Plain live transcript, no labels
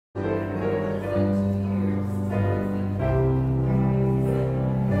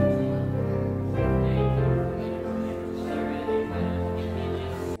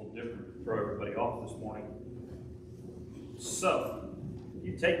So,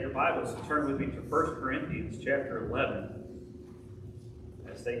 you take your Bibles and turn with me to 1 Corinthians chapter 11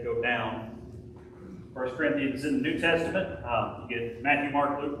 as they go down. 1 Corinthians in the New Testament, you get Matthew,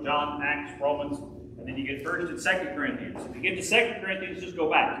 Mark, Luke, John, Acts, Romans, and then you get 1 and 2 Corinthians. If you get to 2 Corinthians, just go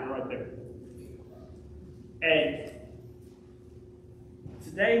back. You're right there. And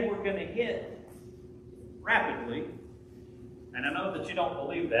today we're going to hit rapidly, and I know that you don't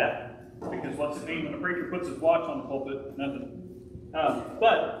believe that, because what's it mean when a preacher puts his watch on the pulpit? Nothing.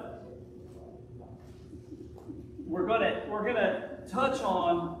 But we're gonna touch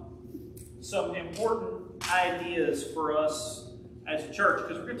on some important ideas for us as a church,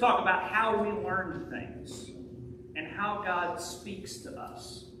 because we're going to talk about how we learn things and how God speaks to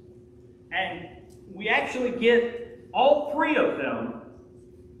us. And we actually get all three of them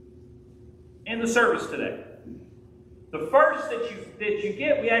in the service today. The first that you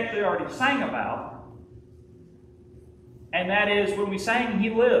get, we actually already sang about. And that is when we sang, He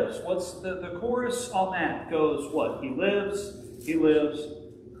lives. What's the chorus on that goes what? He lives,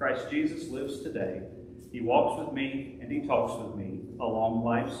 Christ Jesus lives today. He walks with me and He talks with me along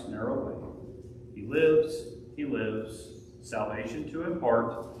life's narrow way. He lives, salvation to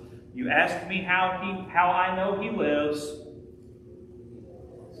impart. You ask me how I know He lives.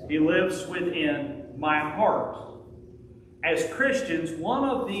 He lives within my heart. As Christians, one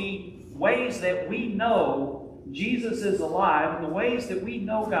of the ways that we know Jesus is alive, and the ways that we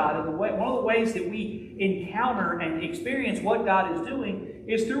know God, and one of the ways that we encounter and experience what God is doing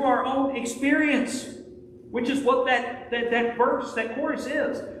is through our own experience, which is what that verse, that chorus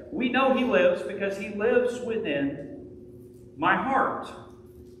is. We know He lives because He lives within my heart.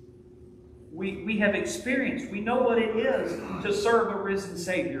 We have experienced, we know what it is to serve a risen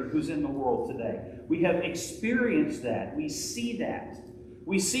Savior who's in the world today. We have experienced that. We see that.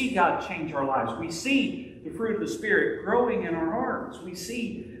 We see God change our lives. We see the fruit of the Spirit growing in our hearts. We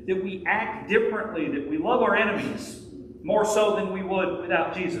see that we act differently, that we love our enemies more so than we would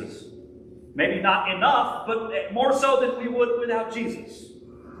without Jesus. Maybe not enough, but more so than we would without Jesus.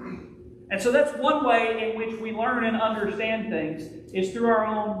 And so that's one way in which we learn and understand things, is through our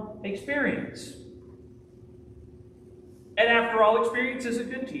own experience. And after all, experience is a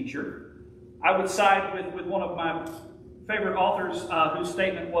good teacher. I would side with one of my favorite authors whose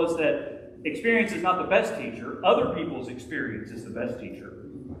statement was that experience is not the best teacher. Other people's experience is the best teacher.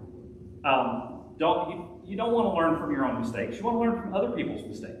 You don't want to learn from your own mistakes. You want to learn from other people's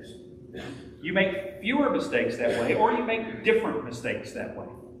mistakes. You make fewer mistakes that way, or you make different mistakes that way.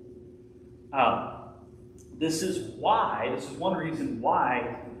 This is one reason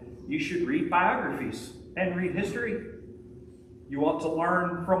why you should read biographies and read history. You want to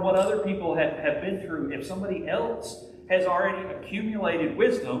learn from what other people have been through. If somebody else has already accumulated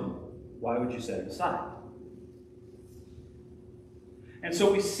wisdom, why would you set it aside? And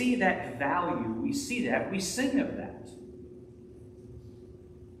so we see that value. We see that. We sing of that.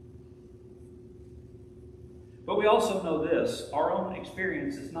 But we also know this. Our own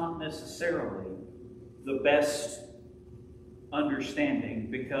experience is not necessarily the best understanding,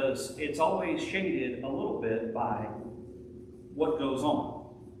 because it's always shaded a little bit by what goes on.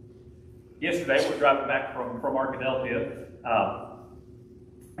 Yesterday, we're driving back from Arkadelphia.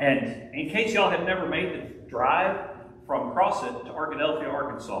 And in case y'all have never made the drive from Crossett to Arkadelphia,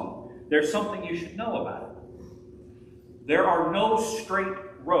 Arkansas, there's something you should know about it. There are no straight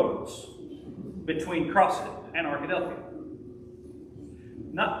roads between Crossett and Arkadelphia.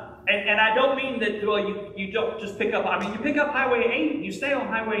 And I don't mean that, well, you don't just pick up, you pick up Highway 8, and you stay on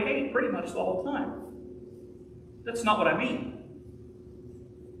Highway 8 pretty much the whole time. That's not what I mean.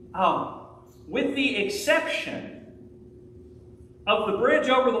 With the exception of the bridge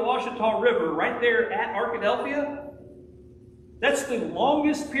over the Washita River right there at Arkadelphia, that's the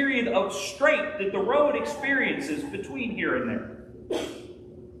longest period of straight that the road experiences between here and there.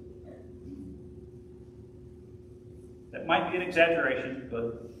 That might be an exaggeration,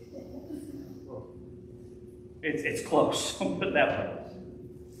 but it's close. I'll put it that way.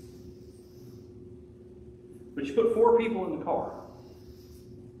 But you put 4 people in the car,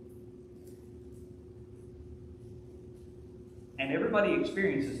 and everybody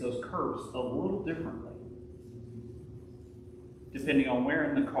experiences those curves a little differently, depending on where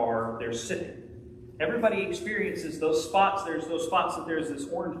in the car they're sitting. Everybody experiences those spots. There's those spots that there's this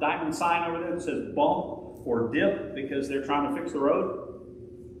orange diamond sign over there that says bump or dip, because they're trying to fix the road.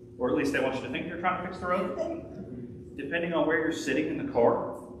 Or at least they want you to think they're trying to fix the road. Depending on where you're sitting in the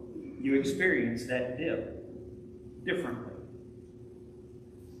car, you experience that dip differently.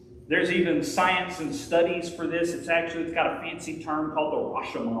 There's even science and studies for this. It's got a fancy term called the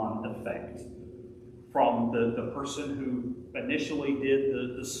Rashomon effect. from the person who initially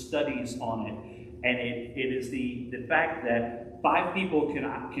did the studies on it. And it is the fact that 5 people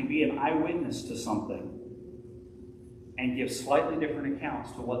can be an eyewitness to something and give slightly different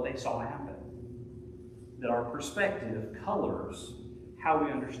accounts to what they saw happen. That our perspective colors how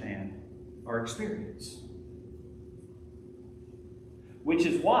we understand our experience. Which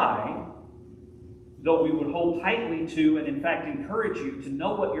is why, though we would hold tightly to and in fact encourage you to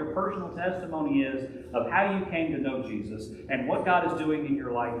know what your personal testimony is of how you came to know Jesus and what God is doing in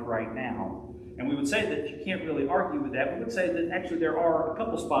your life right now, and we would say that you can't really argue with that. We would say that actually there are a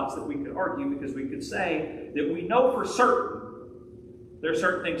couple spots that we could argue, because we could say that we know for certain there are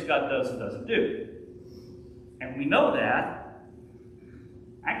certain things God does and doesn't do. And we know that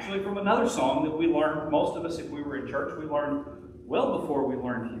actually from another song that we learned, most of us, if we were in church, we learned well before we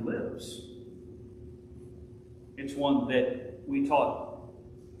learned He lives. It's one that we taught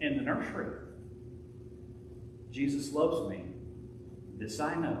in the nursery. Jesus loves me. This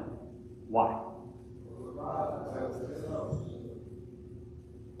I know. Why?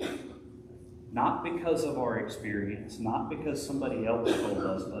 Not because of our experience, not because somebody else told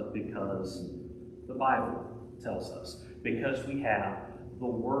us, but because the Bible tells us. Because we have the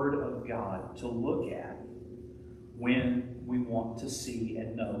Word of God to look at when we want to see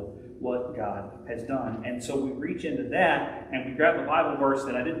and know what God has done. And so we reach into that and we grab the Bible verse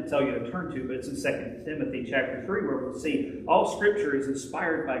that I didn't tell you to turn to, but it's in 2 Timothy chapter 3, where we'll see all Scripture is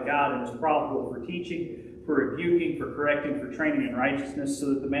inspired by God and is profitable for teaching, for rebuking, for correcting, for training in righteousness,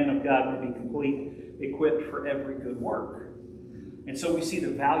 so that the man of God may be complete, equipped for every good work. And so we see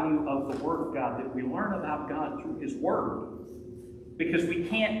the value of the Word of God, that we learn about God through His Word. Because we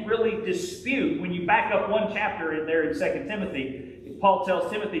can't really dispute, when you back up one chapter in there in 2 Timothy, Paul tells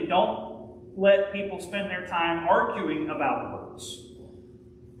Timothy, don't let people spend their time arguing about words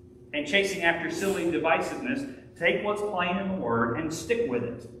and chasing after silly divisiveness. Take what's plain in the Word and stick with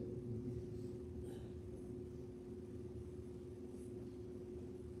it.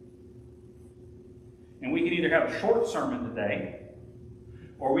 And we can either have a short sermon today,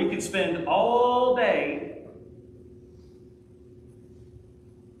 or we can spend all day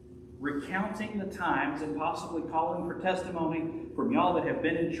recounting the times and possibly calling for testimony from y'all that have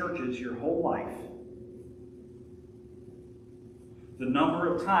been in churches your whole life. The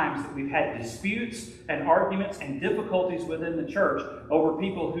number of times that we've had disputes and arguments and difficulties within the church over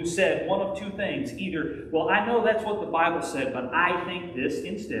people who said one of two things. Either, well, I know that's what the Bible said, but I think this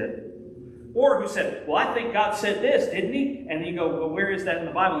instead. Or who said, well, I think God said this, didn't He? And you go, well, where is that in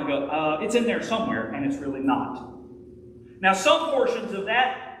the Bible? And you go, it's in there somewhere, and it's really not. Now, some portions of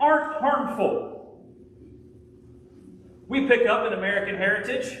that aren't harmful. We pick up in American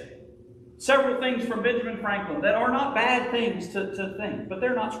Heritage several things from Benjamin Franklin that are not bad things to think, but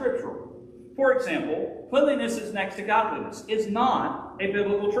they're not scriptural. For example, cleanliness is next to godliness is not a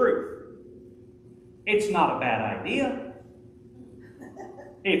biblical truth. It's not a bad idea.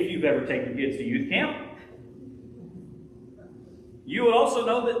 If you've ever taken kids to youth camp, you would also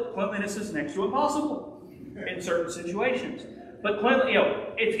know that cleanliness is next to impossible in certain situations. But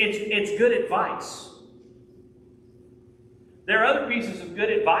it's good advice. There are other pieces of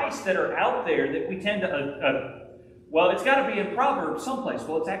good advice that are out there that we tend to, well, it's got to be in Proverbs someplace.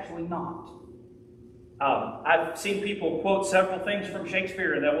 Well, it's actually not. I've seen people quote several things from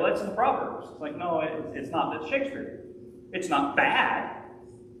Shakespeare and that, well, that's in the Proverbs. It's like, no, it's not. That's Shakespeare. It's not bad,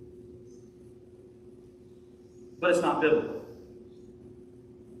 but it's not biblical.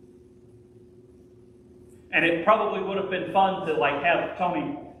 And it probably would have been fun to have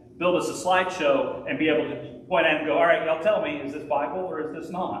Tony build us a slideshow and be able to point at it and go, all right, y'all tell me, is this Bible or is this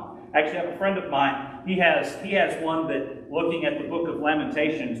not? Actually, I have a friend of mine, he has one that, looking at the book of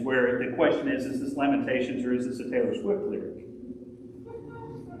Lamentations, where the question is this Lamentations or is this a Taylor Swift lyric?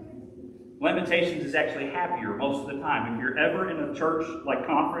 Lamentations is actually happier most of the time. If you're ever in a church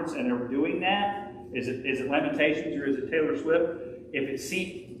conference and they're doing that, is it Lamentations or is it Taylor Swift? If it's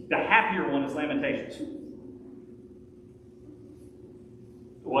the happier one is Lamentations.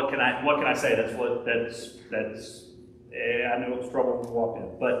 What can I say? That's I knew it was trouble when we walked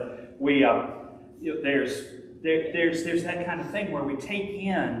in. But there's that kind of thing where we take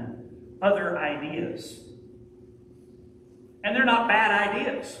in other ideas. And they're not bad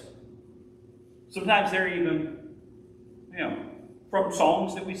ideas. Sometimes they're even, from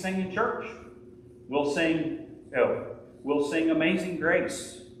songs that we sing in church. We'll sing Amazing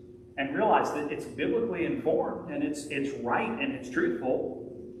Grace and realize that it's biblically informed and it's right and it's truthful.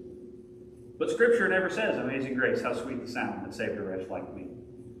 But Scripture never says, Amazing Grace, how sweet the sound that saved a wretch like me.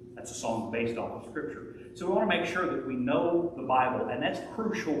 That's a song based off of Scripture. So we want to make sure that we know the Bible, and that's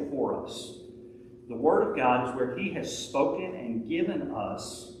crucial for us. The Word of God is where He has spoken and given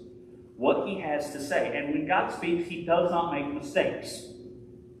us what He has to say. And when God speaks, He does not make mistakes.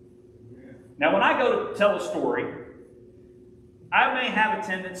 Now, when I go to tell a story, I may have a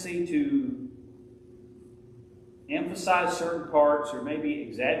tendency to emphasize certain parts or maybe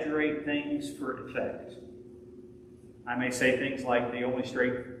exaggerate things for effect. I may say things like the only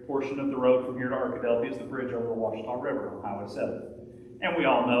straight portion of the road from here to Arkadelphia is the bridge over the Washita River on Highway 7. And we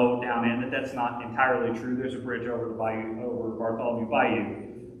all know down in that that's not entirely true. There's a bridge over the bayou, over Bartholomew Bayou,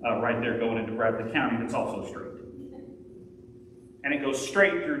 right there going into Bradley County that's also straight. And it goes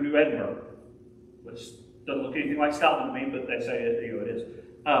straight through New Edinburgh, which doesn't look anything like Scotland to me, but they say it, it is.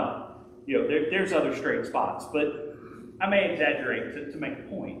 There's other straight spots, but I may exaggerate to make a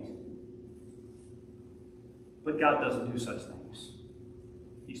point. But God doesn't do such things.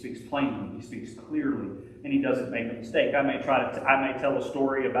 He speaks plainly, He speaks clearly, and He doesn't make a mistake. I may tell a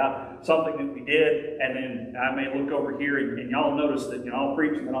story about something that we did, and then I may look over here, and y'all notice that I'll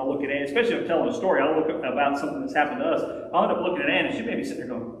preach, and then I'll look at Ann, especially if I'm telling a story, I'll look about something that's happened to us. I'll end up looking at Ann, and she may be sitting there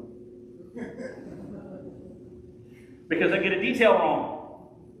going, because I get a detail wrong.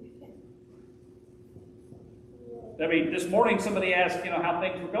 I mean, this morning somebody asked, how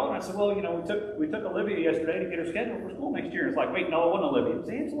things were going. I said, well, we took Olivia yesterday to get her scheduled for school next year. It's like, wait, no, it wasn't Olivia. It was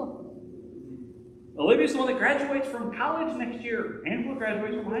Angela. Olivia's the one that graduates from college next year. Angela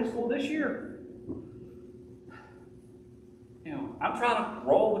graduates from high school this year. I'm trying to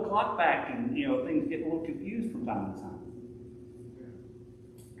roll the clock back, and things get a little confused from time to time.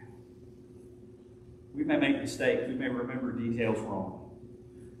 We may make mistakes. We may remember details wrong.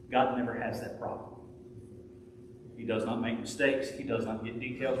 God never has that problem. He does not make mistakes. He does not get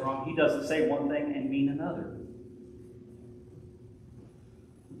details wrong. He doesn't say one thing and mean another.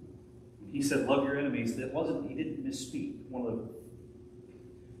 He said, love your enemies. He didn't misspeak. One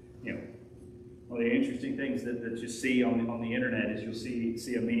of the interesting things that you see on the internet is you'll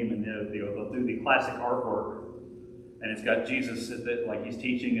see a meme, and they'll do the classic artwork, and it's got Jesus like he's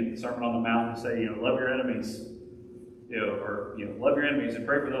teaching at the Sermon on the Mount, and say, love your enemies, love your enemies and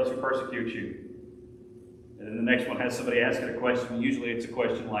pray for those who persecute you. And then the next one has somebody asking a question. Usually it's a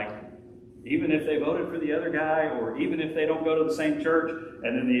question like, even if they voted for the other guy, or even if they don't go to the same church,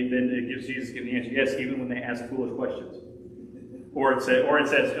 and then it gives Jesus the answer, yes, even when they ask foolish questions. Or it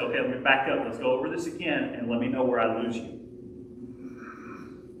says, okay, let me back up, let's go over this again, and let me know where I lose you.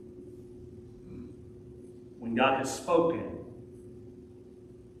 When God has spoken,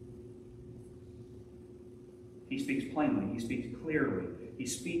 He speaks plainly, He speaks clearly, He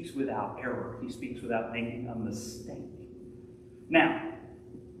speaks without error, He speaks without making a mistake. Now,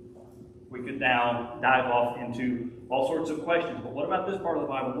 we could now dive off into all sorts of questions. But what about this part of the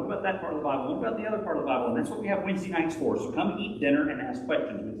Bible? What about that part of the Bible? What about the other part of the Bible? And that's what we have Wednesday nights for. So come eat dinner and ask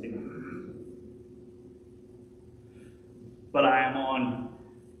questions Wednesday night. But I am on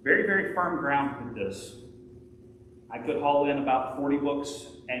very, very firm ground with this. I could haul in about 40 books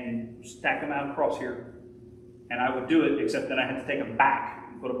and stack them out across here. And I would do it, except that I had to take them back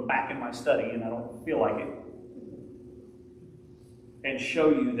and put them back in my study, and I don't feel like it. And show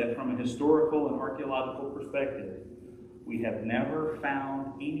you that from a historical and archaeological perspective, we have never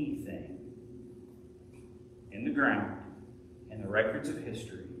found anything in the ground, in the records of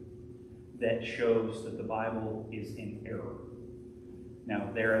history, that shows that the Bible is in error.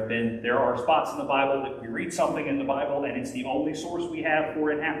 Now, there are spots in the Bible that we read something in the Bible and it's the only source we have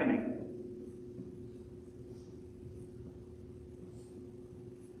for it happening.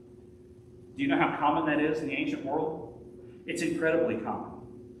 Do you know how common that is in the ancient world? It's incredibly common.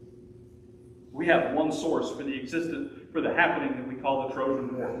 We have one source for the happening that we call the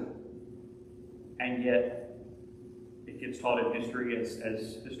Trojan War. And yet, it gets taught in history as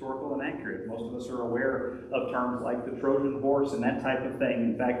historical and accurate. Most of us are aware of terms like the Trojan horse and that type of thing.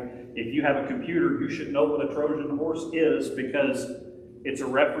 In fact, if you have a computer, you should know what a Trojan horse is, because it's a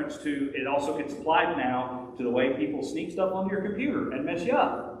reference to, it also gets applied now to the way people sneak stuff onto your computer and mess you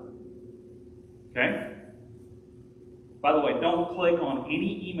up. Okay? By the way, don't click on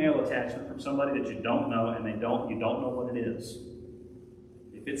any email attachment from somebody that you don't know and you don't know what it is.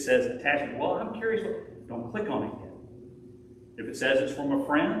 If it says attachment, well, I'm curious, don't click on it yet. If it says it's from a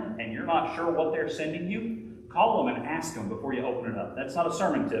friend and you're not sure what they're sending you, call them and ask them before you open it up. That's not a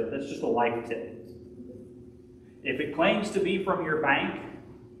sermon tip, that's just a life tip. If it claims to be from your bank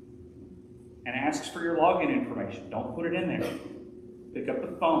and asks for your login information, don't put it in there. Pick up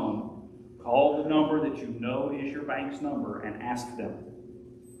the phone. Call the number that you know is your bank's number and ask them.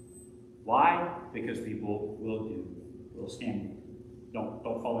 Why? Because people will scam you. Don't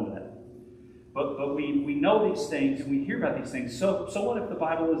fall into that. But we know these things and we hear about these things. So what if the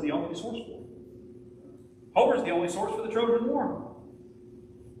Bible is the only source for it? Homer's the only source for the Trojan War.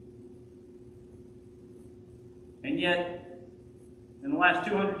 And yet, in the last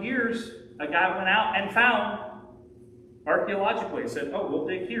 200 years, a guy went out and found, archaeologically, said, oh, we'll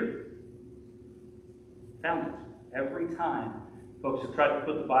dig here. Found it. Every time folks have tried to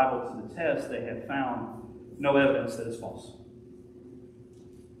put the Bible to the test, they have found no evidence that it's false.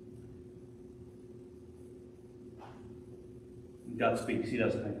 When God speaks, He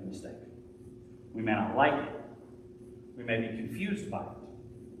doesn't make a mistake. We may not like it. We may be confused by it.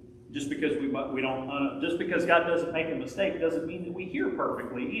 Just because just because God doesn't make a mistake doesn't mean that we hear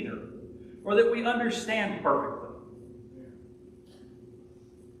perfectly either, or that we understand perfectly.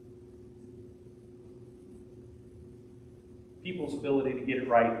 People's ability to get it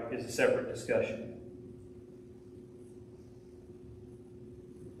right is a separate discussion.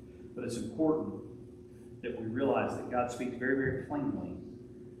 But it's important that we realize that God speaks very, very plainly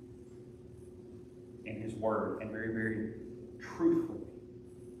in His Word and very, very truthfully.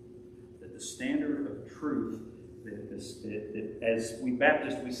 That the standard of truth, that as we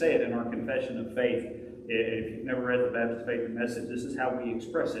Baptists, we say it in our confession of faith. If you've never read the Baptist Faith and Message, this is how we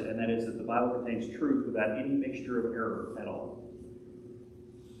express it, and that is that the Bible contains truth without any mixture of error at all.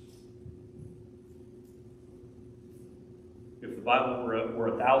 If the Bible were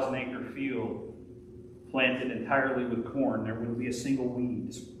a 1,000-acre field planted entirely with corn, there wouldn't be a single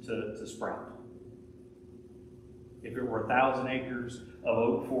weed to sprout. If it were 1,000 acres of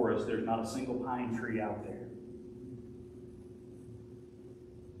oak forest, there's not a single pine tree out there.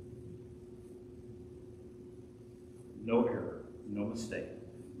 No error, no mistake,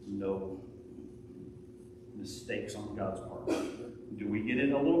 no mistakes on God's part. Do we get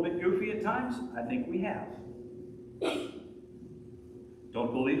it a little bit goofy at times? I think we have.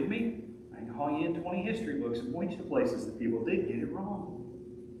 Don't believe me? I can haul you in 20 history books and point you to places that people did get it wrong.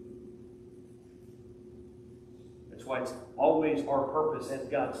 That's why it's always our purpose as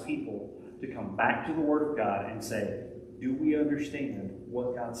God's people to come back to the Word of God and say, do we understand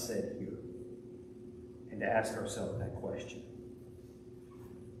what God said here? And to ask ourselves that question.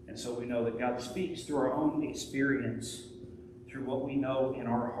 And so we know that God speaks through our own experience, through what we know in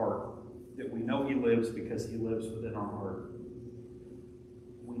our heart, that we know He lives because He lives within our heart.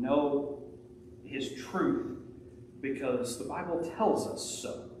 We know His truth because the Bible tells us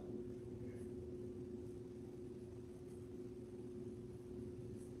so.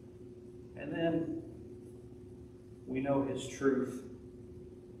 And then we know His truth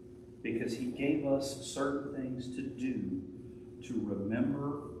because He gave us certain things to do to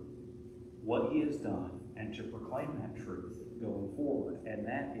remember what He has done and to proclaim that truth going forward. And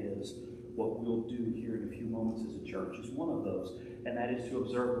that is what we'll do here in a few moments as a church, is one of those. And that is to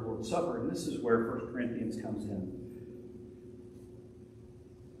observe the Lord's Supper. And this is where 1 Corinthians comes in.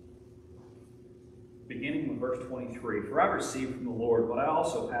 Beginning with verse 23. For I received from the Lord what I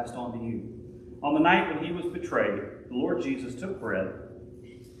also passed on to you. On the night when He was betrayed, the Lord Jesus took bread,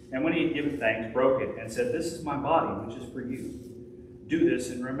 and when He had given thanks, broke it, and said, this is my body, which is for you. Do this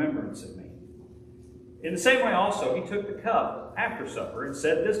in remembrance of me. In the same way also, He took the cup after supper, and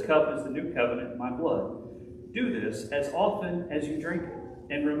said, this cup is the new covenant in my blood. Do this as often as you drink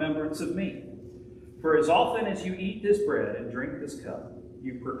it, in remembrance of me. For as often as you eat this bread and drink this cup,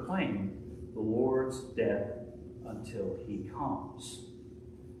 you proclaim the Lord's death until He comes.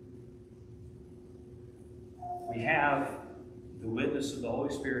 We have the witness of the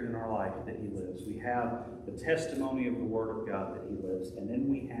Holy Spirit in our life that He lives. We have the testimony of the Word of God that He lives. And then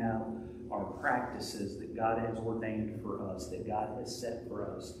we have our practices that God has ordained for us, that God has set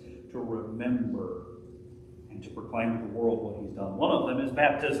for us to remember and to proclaim to the world what He's done. One of them is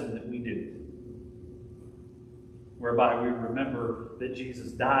baptism that we do, whereby we remember that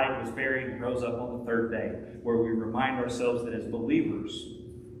Jesus died, was buried, and rose up on the third day, where we remind ourselves that as believers,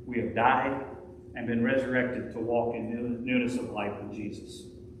 we have died and been resurrected to walk in newness of life with Jesus.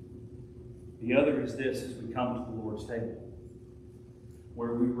 The other is this, as we come to the Lord's table,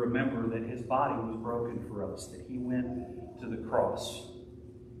 where we remember that His body was broken for us, that He went to the cross,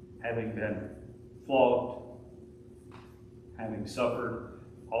 having been flogged, having suffered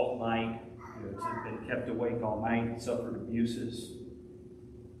all night, been kept awake all night, suffered abuses,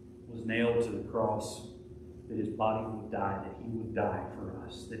 was nailed to the cross, that His body would die, that He would die for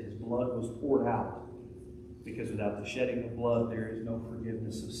us, that His blood was poured out, because without the shedding of blood, there is no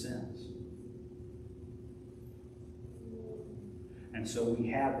forgiveness of sins. And so we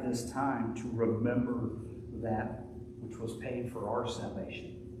have this time to remember that which was paid for our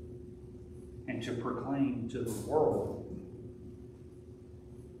salvation, and to proclaim to the world,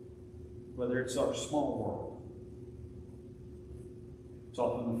 whether it's our small world, It's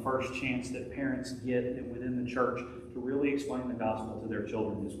often the first chance that parents get within the church to really explain the gospel to their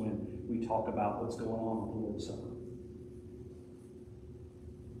children is when we talk about what's going on with the Lord's Supper.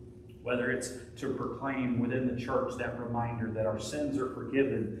 Whether it's to proclaim within the church that reminder that our sins are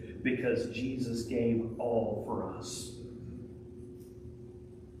forgiven because Jesus gave all for us.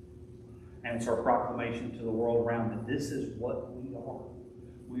 And it's our proclamation to the world around that this is what we are.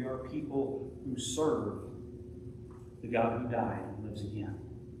 We are people who serve the God who died and lives again.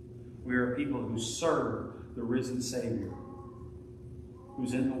 We are people who serve the risen Savior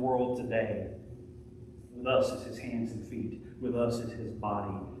who's in the world today with us as his hands and feet, with us as his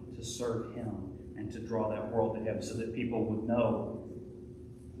body, to serve him and to draw that world to him so that people would know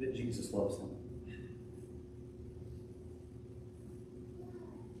that Jesus loves them.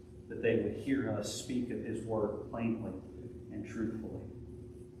 That they would hear us speak of his word plainly and truthfully.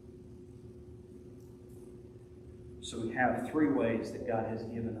 So we have three ways that God has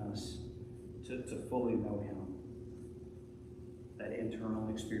given us to fully know him. That internal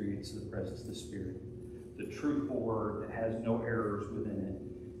experience of the presence of the Spirit. The truthful word that has no errors within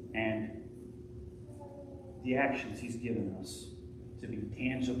it. And the actions he's given us to be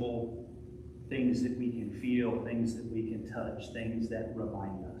tangible, things that we can feel, things that we can touch, things that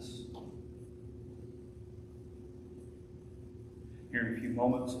remind us. Here in a few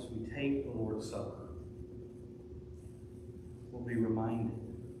moments, as we take the Lord's Supper, we'll be reminded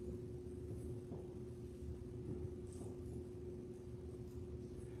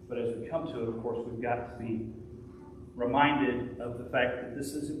but as we come to it, of course, we've got to be reminded of the fact that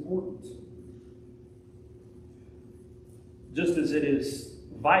this is important. Just as it is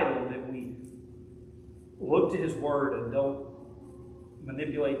vital that we look to his word and don't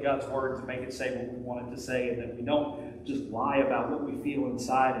manipulate God's word to make it say what we want it to say, and that we don't just lie about what we feel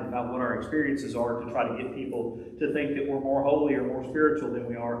inside and about what our experiences are to try to get people to think that we're more holy or more spiritual than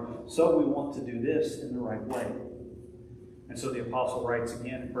we are. So we want to do this in the right way. And so the apostle writes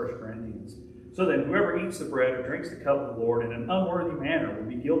again in 1 Corinthians, so then whoever eats the bread or drinks the cup of the Lord in an unworthy manner will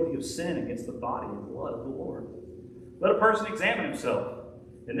be guilty of sin against the body and blood of the Lord. Let a person examine himself.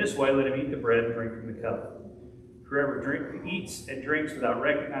 In this way, let him eat the bread and drink from the cup. Whoever eats and drinks without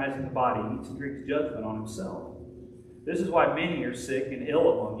recognizing the body eats and drinks judgment on himself. This is why many are sick and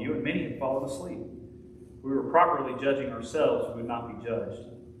ill among you, and many have fallen asleep. If we were properly judging ourselves, we would not be judged.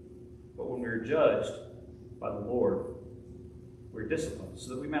 But when we are judged by the Lord, we're disciplined, so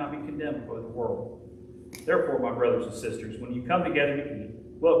that we may not be condemned by the world. Therefore, my brothers and sisters, when you come together to eat,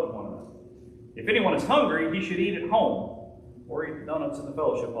 welcome one another. If anyone is hungry, he should eat at home, or eat donuts in the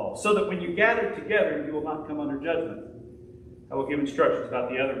fellowship hall, so that when you gather together, you will not come under judgment. I will give instructions about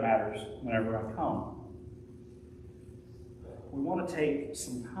the other matters whenever I come. We want to take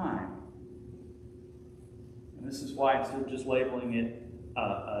some time, and this is why instead of just labeling it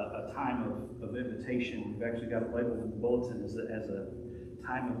a time of invitation, we've actually got it labeled in the bulletin as a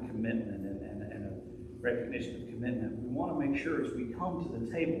time of commitment and a recognition of commitment. We want to make sure as we come to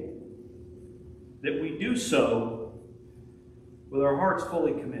the table that we do so with our hearts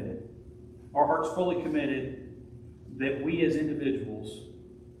fully committed. Our hearts fully committed that we as individuals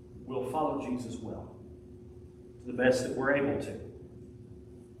will follow Jesus well, to the best that we're able to.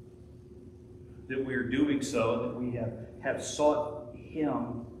 That we are doing so, and that we have sought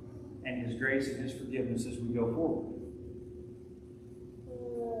him and his grace and his forgiveness as we go forward.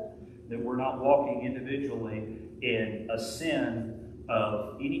 That we're not walking individually in a sin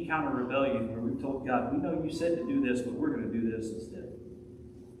of any kind of rebellion where we've told God, we know you said to do this, but we're going to do this instead.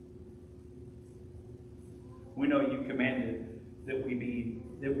 We know you commanded that we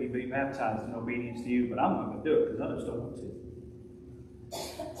be baptized in obedience to you, but I'm not going to do it because I just don't want to.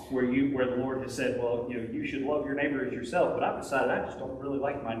 Where the Lord has said, well, you should love your neighbor as yourself, but I've decided I just don't really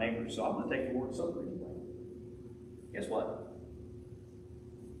like my neighbor, so I'm going to take the Lord's Supper anyway. Guess what?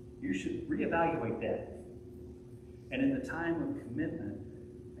 You should reevaluate that. And in the time of commitment,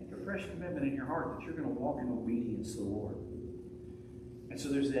 make a fresh commitment in your heart that you're going to walk in obedience to the Lord. And so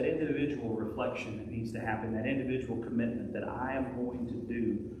there's that individual reflection that needs to happen, that individual commitment that I am going to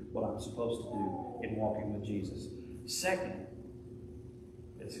do what I'm supposed to do in walking with Jesus. Second,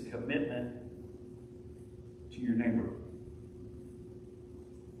 it's a commitment to your neighbor.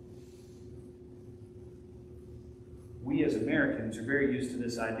 We as Americans are very used to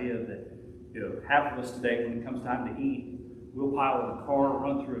this idea that half of us today, when it comes time to eat, we'll pile in a car,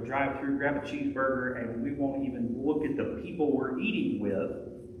 run through a drive-thru, grab a cheeseburger, and we won't even look at the people we're eating with,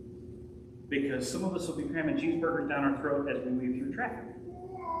 because some of us will be cramming cheeseburgers down our throat as we weave through traffic.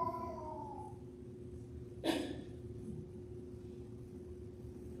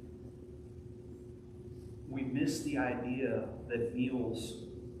 We miss the idea that meals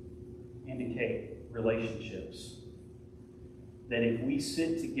indicate relationships. That if we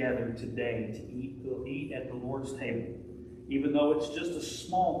sit together today to eat at the Lord's table, even though it's just a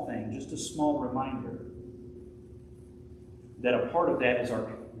small thing, just a small reminder, that a part of that is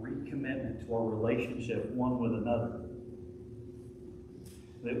our recommitment to our relationship one with another.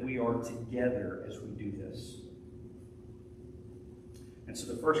 That we are together as we do this. And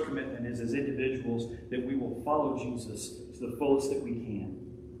so the first commitment is, as individuals, that we will follow Jesus to the fullest that we can.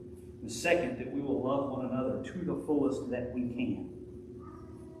 The second, that we will love one another to the fullest that we can.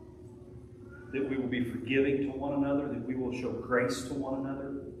 That we will be forgiving to one another, that we will show grace to one another.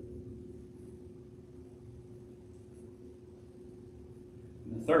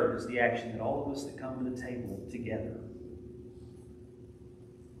 And the third is the action that all of us that come to the table together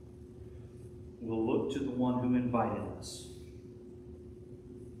will look to the one who invited us.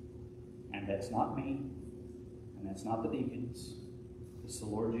 And that's not me, and that's not the deacons. It's the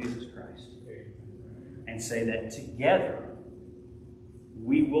Lord Jesus Christ. And say that together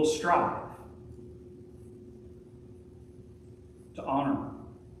we will strive to honor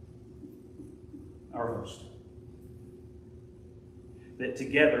our host. That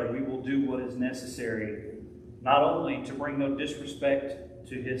together we will do what is necessary, not only to bring no disrespect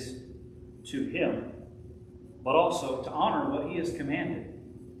to him, but also to honor what he has commanded.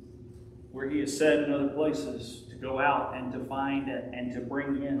 Where he has said in other places to go out and to find and to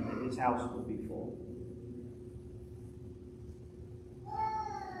bring in that his house will be full.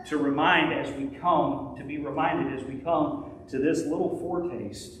 To remind as we come, to be reminded as we come to this little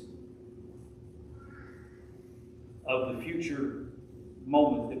foretaste of the future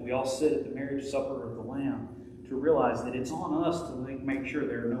moment that we all sit at the marriage supper of the Lamb, to realize that it's on us to make sure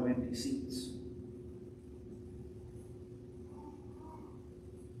there are no empty seats.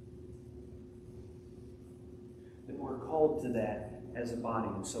 We're called to that as a body.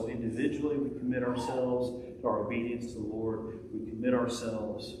 And so individually we commit ourselves to our obedience to the Lord. We commit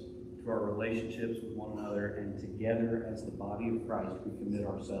ourselves to our relationships with one another. And together as the body of Christ, we commit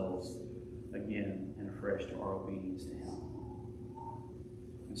ourselves again and afresh to our obedience to Him.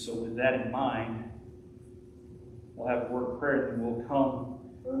 And so with that in mind, we'll have a word of prayer and we'll come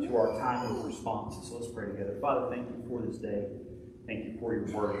to our time of response. So let's pray together. Father, thank you for this day. Thank you for your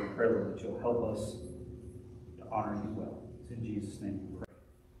word. We pray, Lord, that you'll help us honor you well. It's in Jesus' name we pray.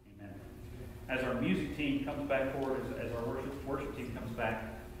 Amen. As our music team comes back forward, as our worship team comes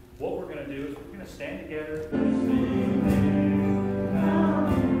back, what we're going to do is we're going to stand together.